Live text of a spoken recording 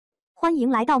欢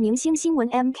迎来到明星新闻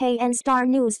MKN Star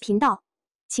News 频道，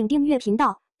请订阅频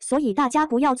道，所以大家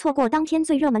不要错过当天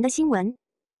最热门的新闻。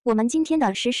我们今天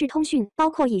的时事通讯包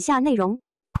括以下内容：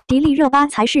迪丽热巴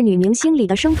才是女明星里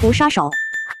的生图杀手，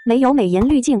没有美颜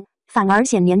滤镜，反而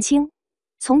显年轻。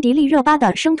从迪丽热巴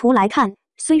的生图来看，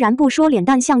虽然不说脸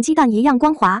蛋像鸡蛋一样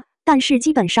光滑，但是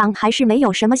基本上还是没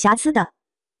有什么瑕疵的，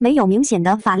没有明显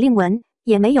的法令纹，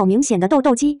也没有明显的痘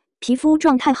痘肌，皮肤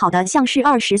状态好的像是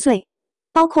20岁。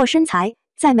包括身材，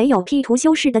在没有 P 图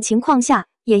修饰的情况下，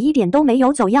也一点都没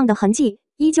有走样的痕迹，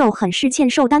依旧很是纤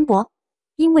瘦单薄。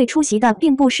因为出席的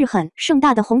并不是很盛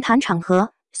大的红毯场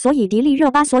合，所以迪丽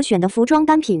热巴所选的服装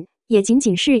单品也仅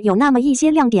仅是有那么一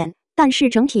些亮点，但是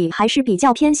整体还是比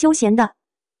较偏休闲的。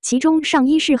其中上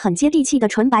衣是很接地气的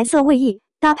纯白色卫衣，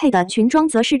搭配的裙装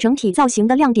则是整体造型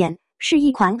的亮点，是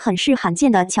一款很是罕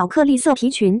见的巧克力色皮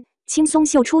裙，轻松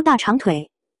秀出大长腿。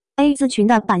A 字裙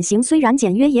的版型虽然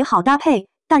简约也好搭配，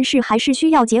但是还是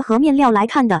需要结合面料来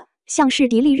看的。像是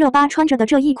迪丽热巴穿着的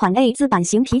这一款 A 字版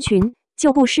型皮裙，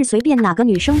就不是随便哪个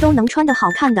女生都能穿得好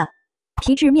看的。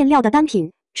皮质面料的单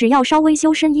品，只要稍微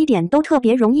修身一点都特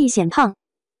别容易显胖。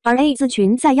而 A 字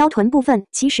裙在腰臀部分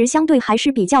其实相对还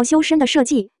是比较修身的设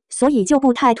计，所以就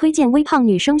不太推荐微胖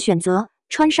女生选择，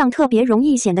穿上特别容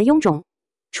易显得臃肿。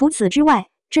除此之外，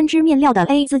针织面料的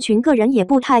A 字裙个人也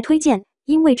不太推荐。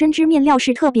因为针织面料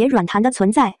是特别软弹的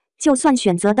存在，就算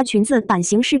选择的裙子版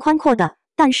型是宽阔的，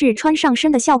但是穿上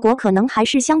身的效果可能还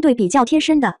是相对比较贴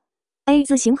身的。A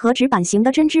字型和纸版型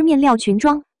的针织面料裙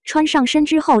装，穿上身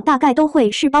之后大概都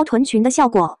会是包臀裙的效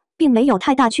果，并没有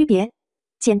太大区别。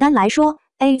简单来说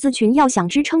 ，A 字裙要想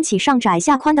支撑起上窄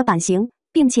下宽的版型，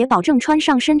并且保证穿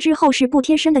上身之后是不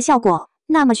贴身的效果，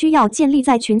那么需要建立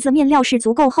在裙子面料是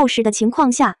足够厚实的情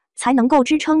况下，才能够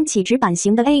支撑起纸版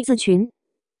型的 A 字裙。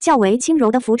较为轻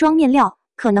柔的服装面料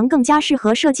可能更加适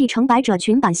合设计成百褶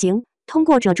裙版型，通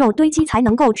过褶皱堆积才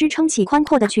能够支撑起宽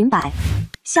阔的裙摆。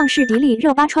像是迪丽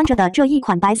热巴穿着的这一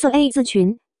款白色 A 字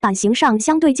裙，版型上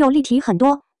相对就立体很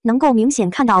多，能够明显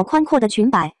看到宽阔的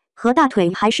裙摆和大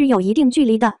腿还是有一定距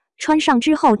离的，穿上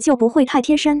之后就不会太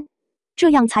贴身，这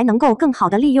样才能够更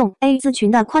好的利用 A 字裙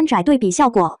的宽窄对比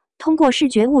效果，通过视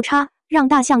觉误差让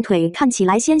大象腿看起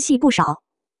来纤细不少。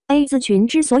A 字裙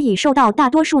之所以受到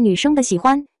大多数女生的喜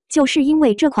欢，就是因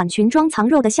为这款裙装藏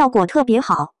肉的效果特别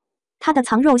好。它的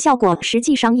藏肉效果实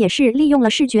际上也是利用了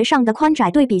视觉上的宽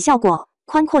窄对比效果，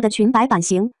宽阔的裙摆版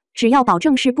型，只要保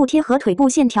证是不贴合腿部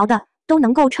线条的，都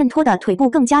能够衬托的腿部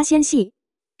更加纤细。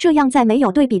这样在没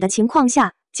有对比的情况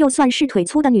下，就算是腿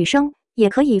粗的女生，也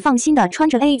可以放心的穿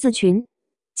着 A 字裙。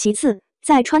其次，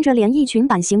在穿着连衣裙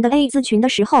版型的 A 字裙的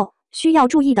时候，需要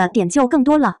注意的点就更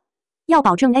多了。要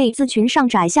保证 A 字裙上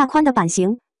窄下宽的版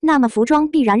型，那么服装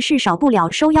必然是少不了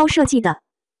收腰设计的。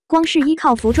光是依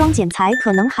靠服装剪裁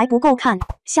可能还不够看，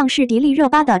像是迪丽热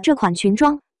巴的这款裙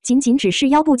装，仅仅只是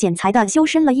腰部剪裁的修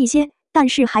身了一些，但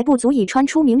是还不足以穿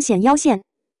出明显腰线。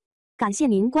感谢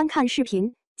您观看视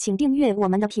频，请订阅我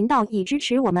们的频道以支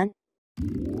持我们。